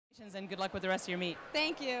Congratulations and good luck with the rest of your meet.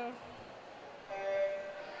 Thank you.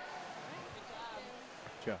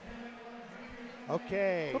 Joe.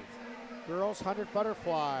 Okay, girls 100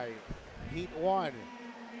 butterfly, heat 1.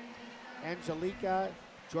 Angelica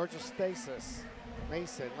Georgia Stasis,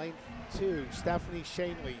 Mason. Lane 2, Stephanie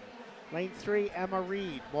Shanley. Lane 3, Emma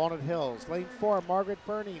Reed, Walnut Hills. Lane 4, Margaret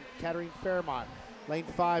Burning, Kettering Fairmont. Lane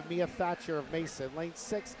 5, Mia Thatcher of Mason. Lane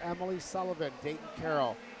 6, Emily Sullivan, Dayton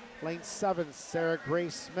Carroll. Lane 7, Sarah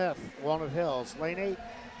Grace Smith, Walnut Hills. Lane 8,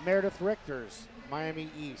 Meredith Richters, Miami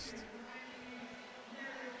East.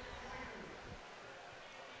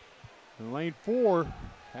 And lane 4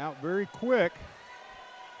 out very quick.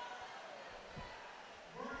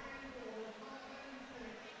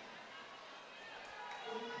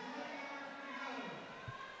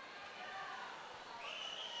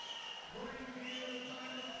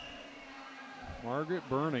 Margaret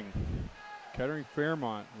Burning, Kettering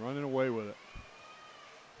Fairmont, running away with it.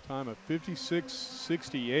 Time of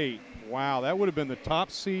 56.68. Wow, that would have been the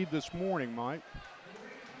top seed this morning, Mike.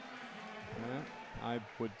 I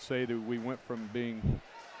would say that we went from being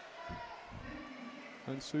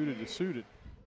unsuited to suited.